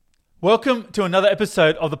Welcome to another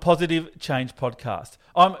episode of the Positive Change Podcast.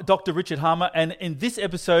 I'm Dr. Richard Harmer, and in this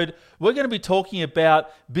episode, we're going to be talking about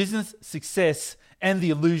business success and the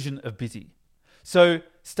illusion of busy. So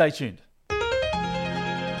stay tuned.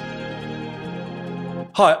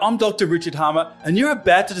 Hi, I'm Dr. Richard Harmer, and you're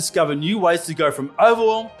about to discover new ways to go from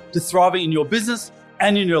overwhelm to thriving in your business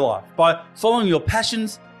and in your life by following your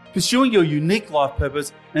passions, pursuing your unique life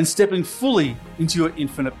purpose, and stepping fully into your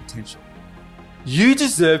infinite potential. You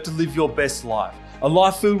deserve to live your best life, a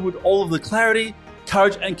life filled with all of the clarity,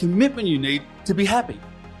 courage, and commitment you need to be happy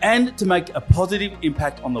and to make a positive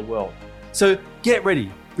impact on the world. So get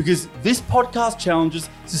ready, because this podcast challenges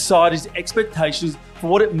society's expectations for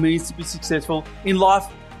what it means to be successful in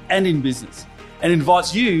life and in business, and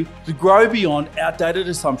invites you to grow beyond outdated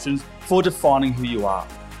assumptions for defining who you are.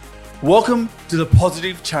 Welcome to the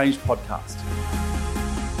Positive Change Podcast.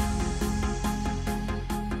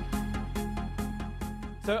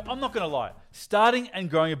 So I'm not going to lie, starting and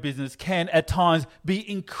growing a business can at times be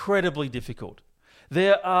incredibly difficult.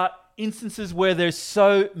 There are instances where there's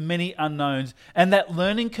so many unknowns, and that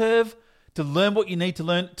learning curve to learn what you need to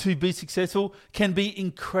learn to be successful can be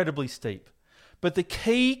incredibly steep. But the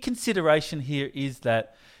key consideration here is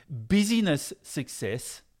that busyness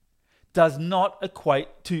success does not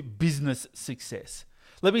equate to business success.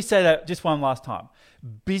 Let me say that just one last time.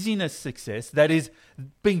 Busyness success, that is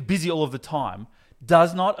being busy all of the time,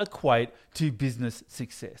 does not equate to business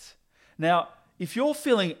success. Now, if you're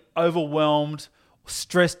feeling overwhelmed,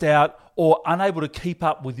 stressed out, or unable to keep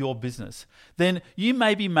up with your business, then you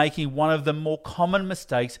may be making one of the more common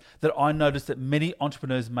mistakes that I notice that many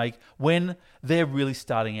entrepreneurs make when they're really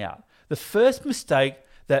starting out. The first mistake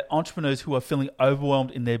that entrepreneurs who are feeling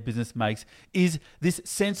overwhelmed in their business makes is this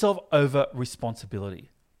sense of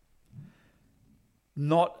over-responsibility.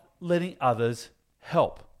 Not letting others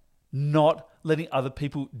help. Not letting other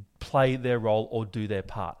people play their role or do their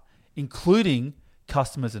part, including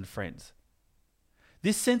customers and friends.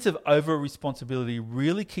 This sense of over-responsibility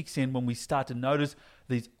really kicks in when we start to notice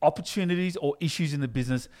these opportunities or issues in the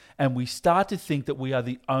business, and we start to think that we are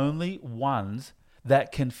the only ones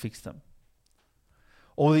that can fix them,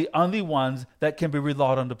 or the only ones that can be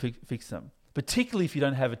relied on to fix them, particularly if you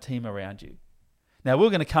don't have a team around you. Now,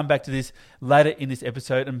 we're going to come back to this later in this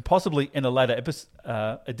episode and possibly in a later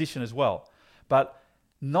edition as well. But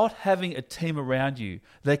not having a team around you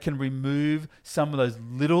that can remove some of those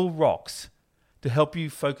little rocks to help you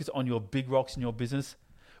focus on your big rocks in your business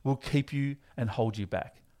will keep you and hold you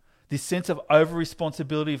back. This sense of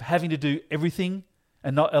over-responsibility of having to do everything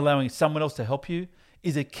and not allowing someone else to help you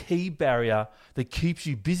is a key barrier that keeps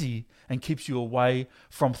you busy and keeps you away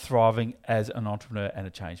from thriving as an entrepreneur and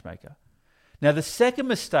a change maker. Now, the second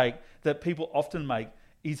mistake that people often make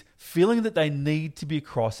is feeling that they need to be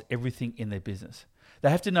across everything in their business.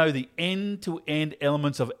 They have to know the end-to-end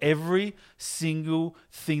elements of every single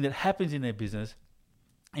thing that happens in their business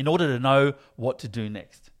in order to know what to do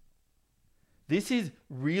next. This is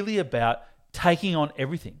really about taking on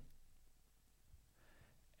everything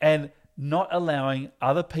and not allowing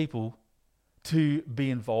other people to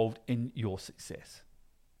be involved in your success.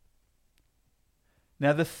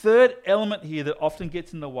 Now, the third element here that often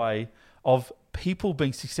gets in the way of people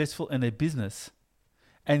being successful in their business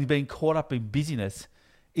and being caught up in busyness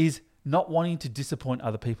is not wanting to disappoint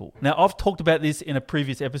other people. Now, I've talked about this in a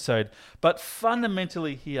previous episode, but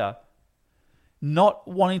fundamentally here, not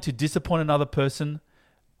wanting to disappoint another person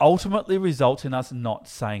ultimately results in us not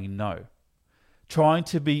saying no. Trying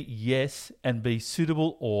to be yes and be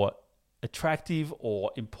suitable or attractive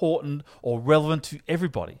or important or relevant to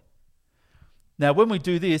everybody. Now, when we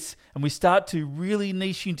do this and we start to really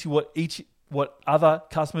niche into what other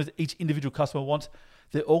customers, each individual customer wants,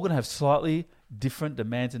 they're all going to have slightly different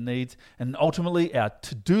demands and needs. And ultimately, our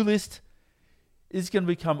to-do list is going to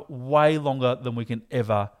become way longer than we can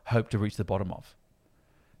ever hope to reach the bottom of.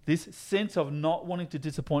 This sense of not wanting to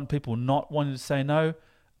disappoint people, not wanting to say no,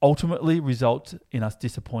 ultimately results in us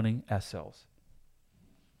disappointing ourselves.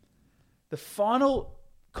 The final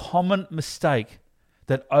common mistake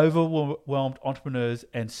that overwhelmed entrepreneurs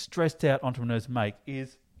and stressed out entrepreneurs make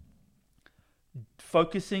is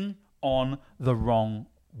focusing on the wrong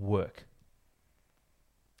work.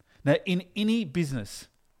 Now, in any business,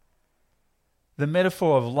 the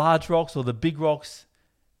metaphor of large rocks or the big rocks,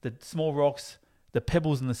 the small rocks, the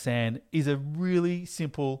pebbles in the sand is a really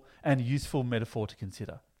simple and useful metaphor to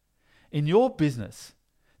consider. In your business,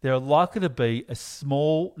 there are likely to be a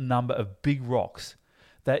small number of big rocks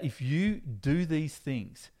that if you do these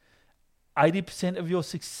things, 80% of your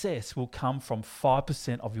success will come from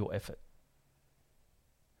 5% of your effort.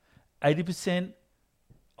 80%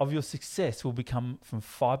 of your success will become from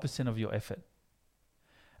 5% of your effort.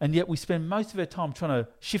 And yet we spend most of our time trying to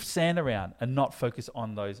shift sand around and not focus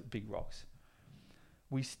on those big rocks.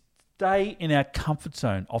 We stay in our comfort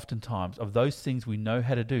zone oftentimes of those things we know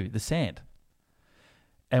how to do, the sand.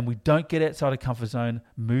 And we don't get outside of comfort zone,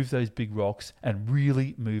 move those big rocks, and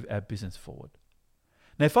really move our business forward.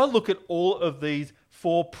 Now, if I look at all of these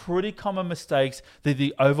 4 pretty common mistakes that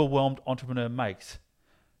the overwhelmed entrepreneur makes: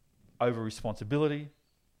 over responsibility,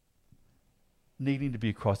 needing to be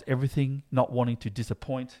across everything, not wanting to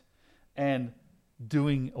disappoint, and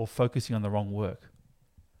doing or focusing on the wrong work.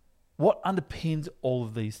 What underpins all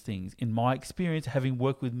of these things, in my experience, having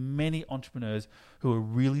worked with many entrepreneurs who are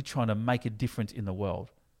really trying to make a difference in the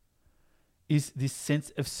world, is this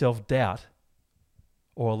sense of self-doubt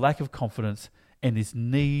or a lack of confidence and this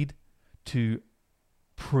need to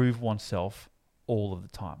prove oneself all of the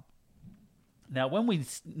time. Now, when we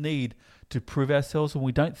need to prove ourselves, when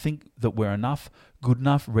we don't think that we're enough, good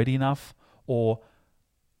enough, ready enough, or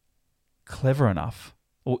clever enough,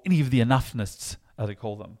 or any of the enoughness, as they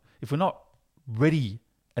call them, if we're not ready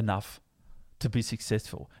enough to be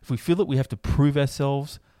successful, if we feel that we have to prove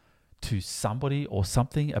ourselves to somebody or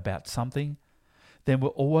something about something, then we're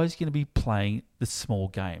always going to be playing the small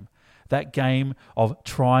game. That game of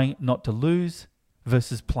trying not to lose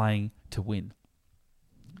versus playing to win.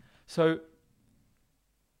 So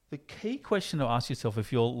the key question to ask yourself,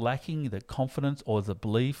 if you're lacking the confidence or the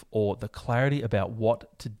belief or the clarity about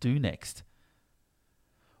what to do next,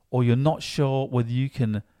 or you're not sure whether you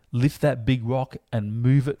can lift that big rock and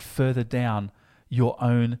move it further down your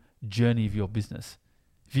own journey of your business,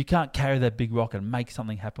 if you can't carry that big rock and make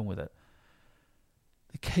something happen with it,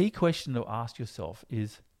 the key question to ask yourself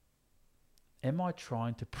is, am I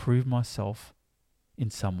trying to prove myself in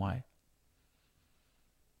some way?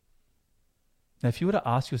 Now, if you were to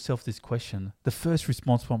ask yourself this question, the first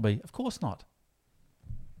response won't be, of course not.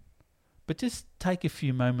 But just take a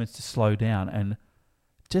few moments to slow down and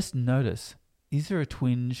just notice, is there a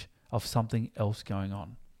twinge of something else going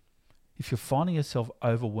on? If you're finding yourself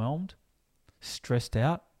overwhelmed, stressed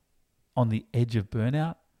out, on the edge of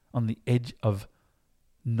burnout, on the edge of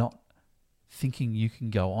not thinking you can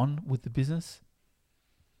go on with the business,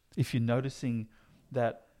 if you're noticing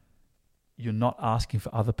that you're not asking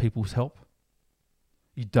for other people's help,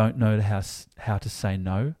 you don't know how to say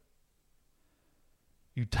no,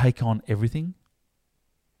 you take on everything,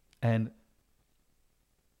 and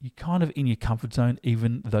you're kind of in your comfort zone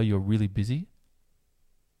even though you're really busy,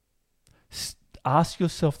 ask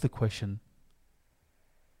yourself the question,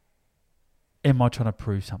 am I trying to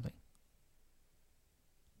prove something?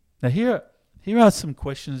 Now here are some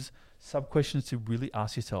questions, sub-questions to really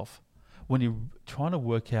ask yourself when you're trying to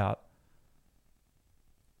work out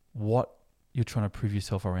what you're trying to prove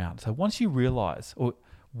yourself around. So once you realize, or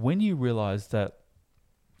when you realize that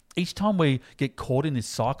each time we get caught in this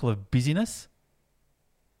cycle of busyness,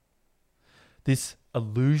 this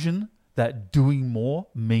illusion that doing more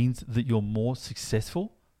means that you're more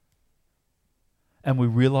successful, and we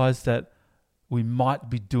realize that we might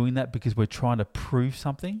be doing that because we're trying to prove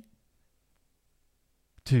something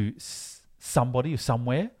to somebody or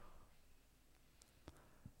somewhere,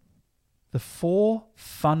 the 4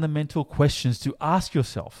 fundamental questions to ask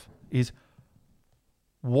yourself is,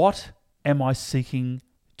 what am I seeking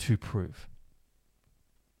to prove?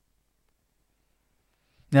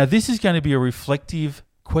 Now, this is going to be a reflective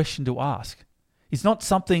question to ask. It's not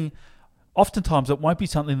something, oftentimes it won't be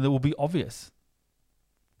something that will be obvious.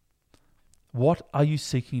 What are you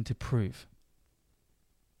seeking to prove?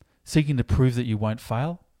 Seeking to prove that you won't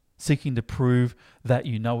fail? Seeking to prove that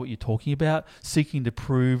you know what you're talking about? Seeking to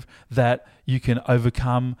prove that you can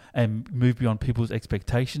overcome and move beyond people's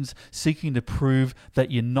expectations? Seeking to prove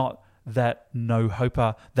that you're not that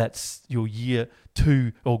no-hoper that's your year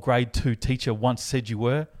 2 or grade 2 teacher once said you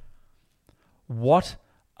were? What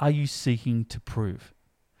are you seeking to prove?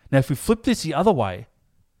 Now, if we flip this the other way,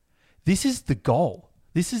 this is the goal.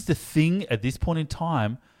 This is the thing at this point in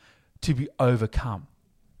time to be overcome.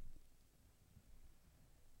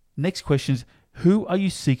 Next question is, who are you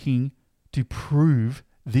seeking to prove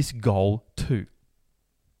this goal to?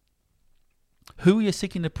 Who are you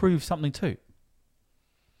seeking to prove something to?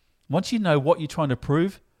 Once you know what you're trying to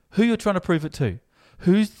prove, who you're trying to prove it to,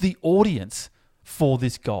 who's the audience for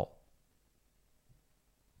this goal?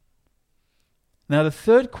 Now, the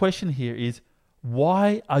third question here is,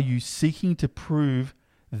 why are you seeking to prove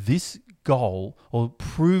this goal or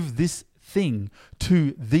prove this thing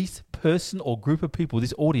to this person or group of people,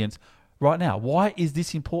 this audience right now? Why is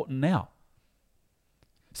this important now?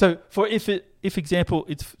 So for if example,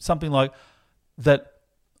 it's something like that,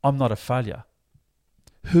 I'm not a failure.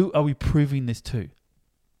 who are we proving this to?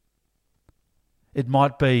 It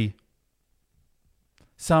might be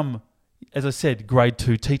some, as I said, grade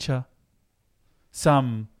 2 teacher,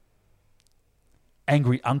 some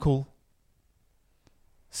angry uncle,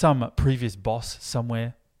 some previous boss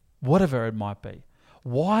somewhere, whatever it might be.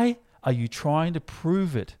 Why are you trying to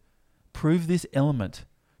prove this element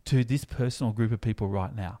to this person or group of people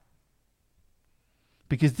right now?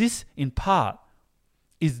 Because this, in part,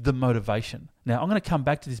 is the motivation. Now, I'm going to come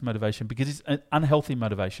back to this motivation because it's an unhealthy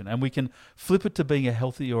motivation, and we can flip it to being a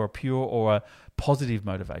healthy or a pure or a positive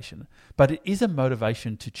motivation. But it is a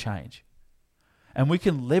motivation to change. And we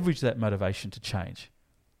can leverage that motivation to change.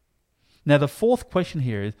 Now, the fourth question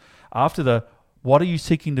here is, after the what are you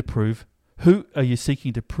seeking to prove, who are you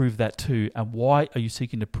seeking to prove that to, and why are you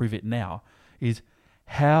seeking to prove it now, is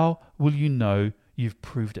how will you know you've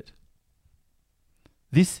proved it?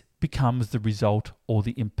 This becomes the result or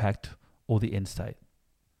the impact or the end state.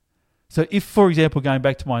 So if, for example, going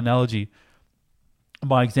back to my analogy,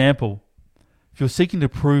 my example, if you're seeking to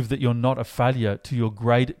prove that you're not a failure to your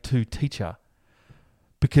grade 2 teacher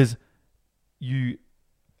because you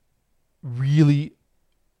really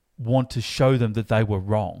want to show them that they were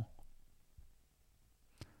wrong,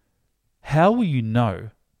 how will you know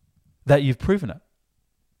that you've proven it?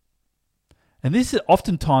 And this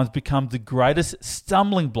oftentimes becomes the greatest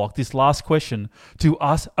stumbling block, this last question, to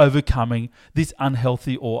us overcoming this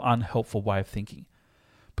unhealthy or unhelpful way of thinking.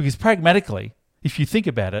 Because pragmatically, if you think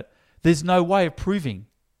about it, there's no way of proving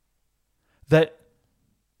that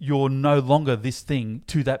you're no longer this thing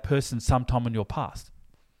to that person sometime in your past.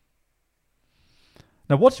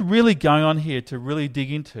 Now, what's really going on here to really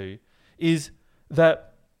dig into is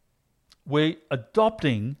that we're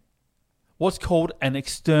adopting what's called an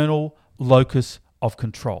external locus of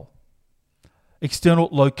control. External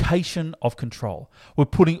location of control. We're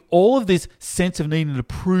putting all of this sense of needing to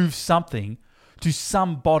prove something to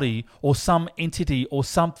somebody or some entity or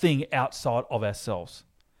something outside of ourselves.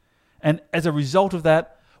 And as a result of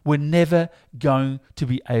that, we're never going to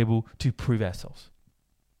be able to prove ourselves.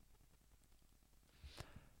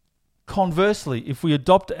 Conversely, if we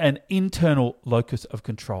adopt an internal locus of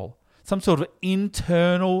control, some sort of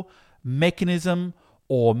internal mechanism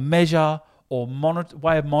or measure or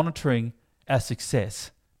way of monitoring our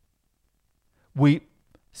success, we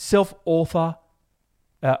self-author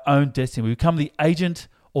our own destiny. We become the agent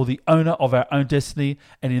or the owner of our own destiny,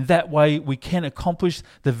 and in that way we can accomplish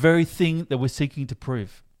the very thing that we're seeking to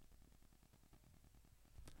prove.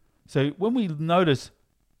 So when we notice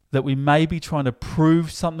that we may be trying to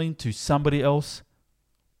prove something to somebody else,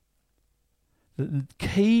 the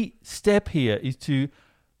key step here is to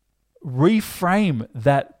reframe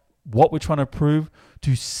that, what we're trying to prove,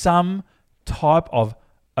 to some type of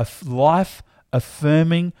a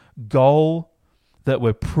life-affirming goal that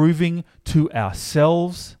we're proving to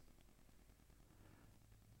ourselves,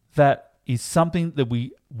 that is something that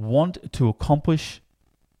we want to accomplish,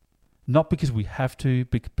 not because we have to,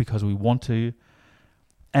 because we want to,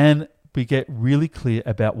 and we get really clear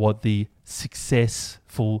about what the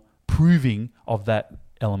successful proving of that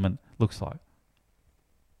element looks like.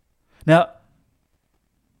 Now,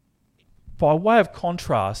 by way of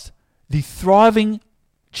contrast, the thriving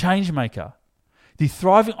change maker, the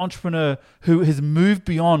thriving entrepreneur who has moved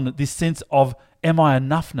beyond this sense of am I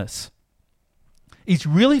enoughness, is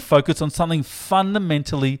really focused on something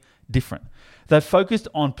fundamentally different. They're focused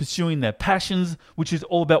on pursuing their passions, which is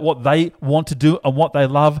all about what they want to do and what they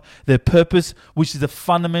love, their purpose, which is the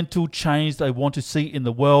fundamental change they want to see in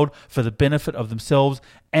the world for the benefit of themselves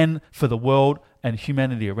and for the world and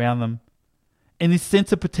humanity around them. And this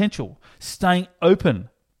sense of potential, staying open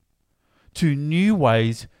to new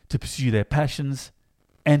ways to pursue their passions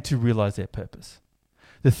and to realize their purpose.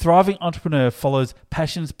 The thriving entrepreneur follows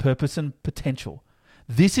passions, purpose, and potential.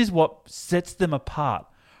 This is what sets them apart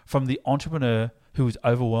from the entrepreneur who is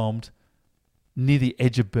overwhelmed, near the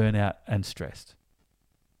edge of burnout and stressed.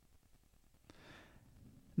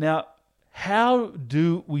 Now, how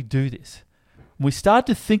do we do this? We start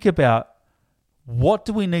to think about what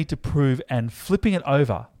do we need to prove and flipping it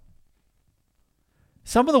over.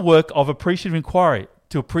 Some of the work of appreciative inquiry,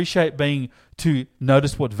 to appreciate being to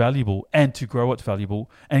notice what's valuable and to grow what's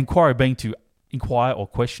valuable, and inquiry being to inquire or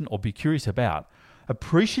question or be curious about.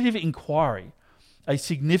 Appreciative inquiry, a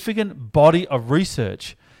significant body of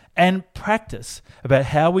research and practice about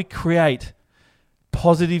how we create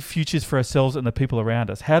positive futures for ourselves and the people around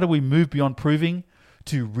us. How do we move beyond proving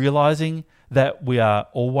to realizing that we are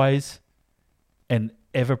always and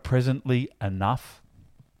ever presently enough?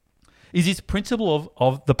 Is this principle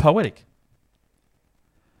of the poetic.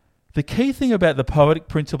 The key thing about the poetic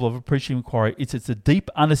principle of appreciative inquiry is it's a deep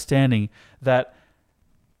understanding that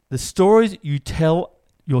the stories you tell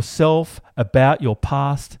yourself about your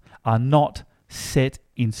past are not set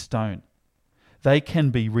in stone. They can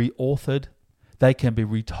be reauthored. They can be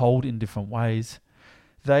retold in different ways.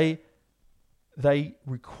 They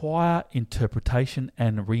require interpretation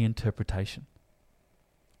and reinterpretation.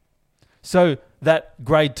 So that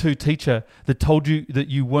grade 2 teacher that told you that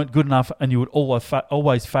you weren't good enough and you would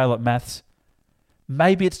always fail at maths,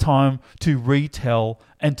 maybe it's time to retell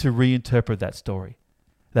and to reinterpret that story.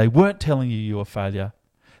 They weren't telling you you were a failure.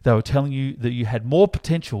 They were telling you that you had more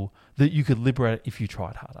potential, that you could liberate it if you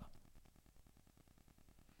tried harder.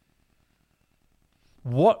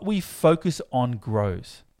 What we focus on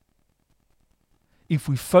grows. If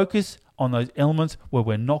we focus on those elements where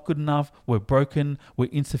we're not good enough, we're broken, we're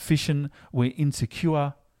insufficient, we're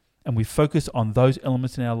insecure, and we focus on those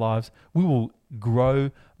elements in our lives, we will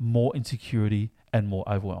grow more insecurity and more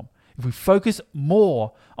overwhelm. If we focus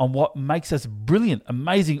more on what makes us brilliant,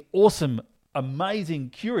 amazing, awesome,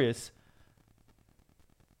 amazing, curious,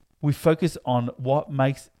 we focus on what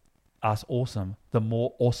makes us awesome, the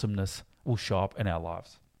more awesomeness will show up in our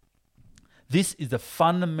lives. This is the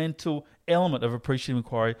fundamental element of appreciative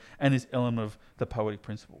inquiry and this element of the poetic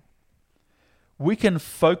principle. We can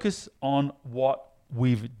focus on what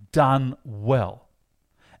we've done well,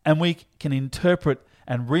 and we can interpret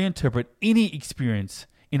and reinterpret any experience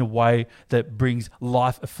in a way that brings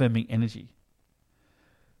life-affirming energy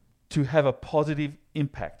to have a positive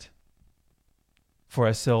impact for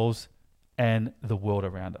ourselves and the world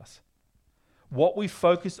around us. What we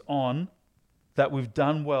focus on that we've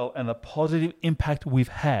done well and the positive impact we've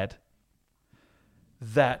had,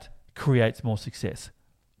 that creates more success.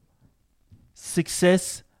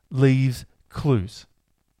 Success leaves clues.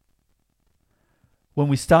 When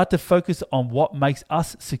we start to focus on what makes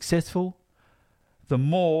us successful, the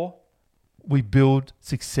more we build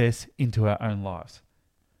success into our own lives.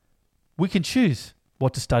 We can choose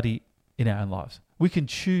what to study in our own lives. We can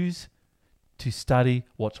choose to study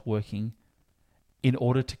what's working in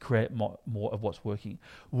order to create more of what's working.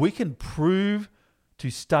 We can prove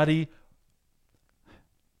to study,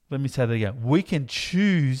 let me say that again. We can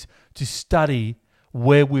choose to study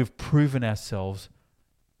where we've proven ourselves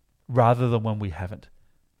rather than when we haven't.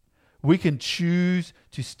 We can choose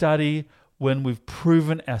to study when we've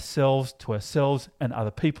proven ourselves to ourselves and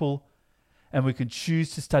other people, and we can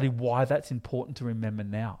choose to study why that's important to remember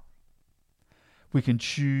now. We can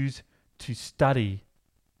choose to study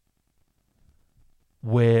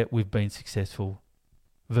where we've been successful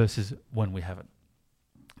versus when we haven't.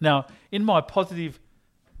 Now, in my Positive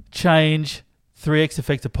Change, 3X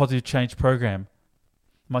Effects of Positive Change program,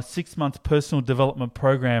 my 6-month personal development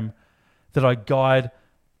program that I guide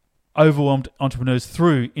overwhelmed entrepreneurs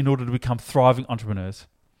through in order to become thriving entrepreneurs.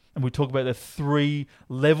 And we talk about the 3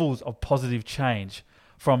 levels of positive change,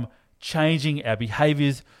 from changing our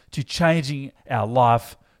behaviors to changing our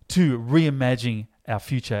life to reimagining our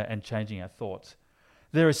future and changing our thoughts.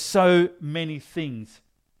 There are so many things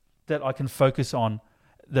that I can focus on,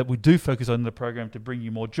 that we do focus on in the program to bring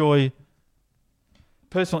you more joy,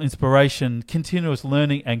 personal inspiration, continuous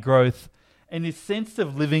learning and growth, and this sense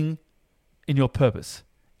of living in your purpose,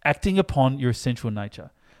 acting upon your essential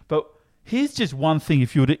nature. But here's just one thing.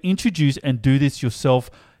 If you were to introduce and do this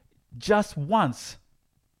yourself just once,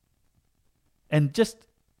 and just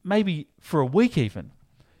maybe for a week even,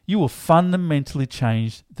 you will fundamentally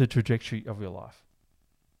change the trajectory of your life.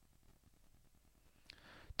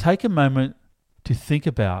 Take a moment to think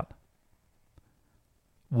about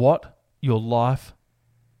what your life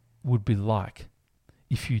would be like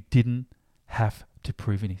if you didn't have to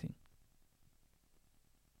prove anything.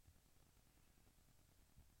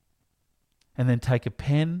 And then take a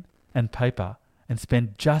pen and paper and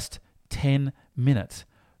spend just 10 minutes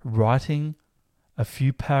writing a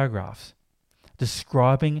few paragraphs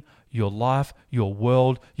describing your life, your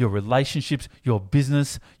world, your relationships, your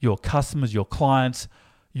business, your customers, your clients,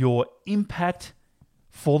 your impact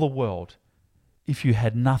for the world if you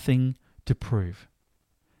had nothing to prove,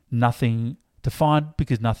 nothing to find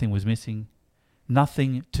because nothing was missing,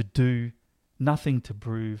 nothing to do, nothing to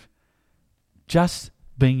prove, just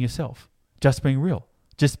being yourself, just being real,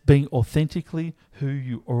 just being authentically who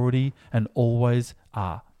you already and always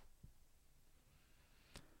are.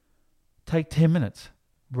 Take 10 minutes,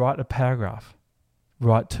 write a paragraph,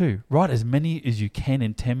 write 2, write as many as you can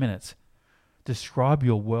in 10 minutes. Describe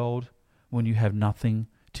your world when you have nothing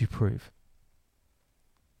to prove.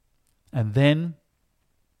 And then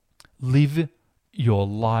live your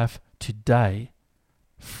life today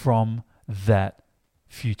from that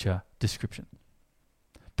future description.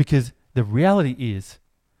 Because the reality is,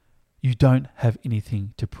 you don't have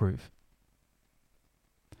anything to prove.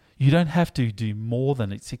 You don't have to do more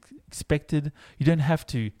than it's expected. You don't have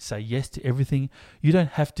to say yes to everything. You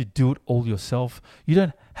don't have to do it all yourself. You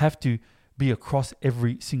don't have to be across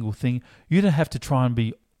every single thing. You don't have to try and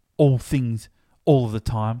be all things all of the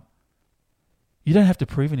time. You don't have to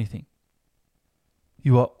prove anything.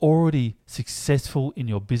 You are already successful in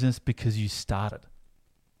your business because you started.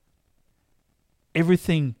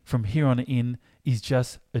 Everything from here on in is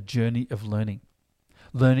just a journey of learning.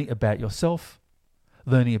 Learning about yourself,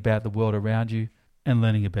 learning about the world around you, and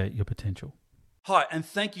learning about your potential. Hi, and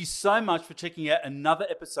thank you so much for checking out another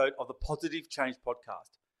episode of the Positive Change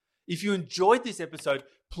Podcast. If you enjoyed this episode,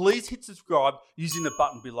 please hit subscribe using the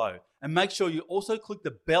button below, and make sure you also click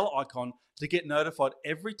the bell icon to get notified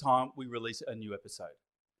every time we release a new episode.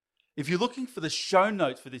 If you're looking for the show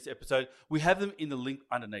notes for this episode, we have them in the link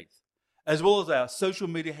underneath, as well as our social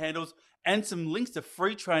media handles and some links to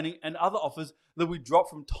free training and other offers that we drop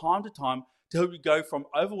from time to time to help you go from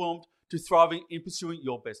overwhelmed to thriving in pursuing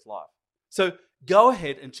your best life. So go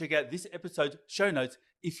ahead and check out this episode's show notes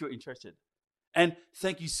if you're interested. And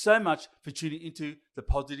thank you so much for tuning into the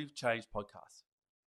Positive Change Podcast.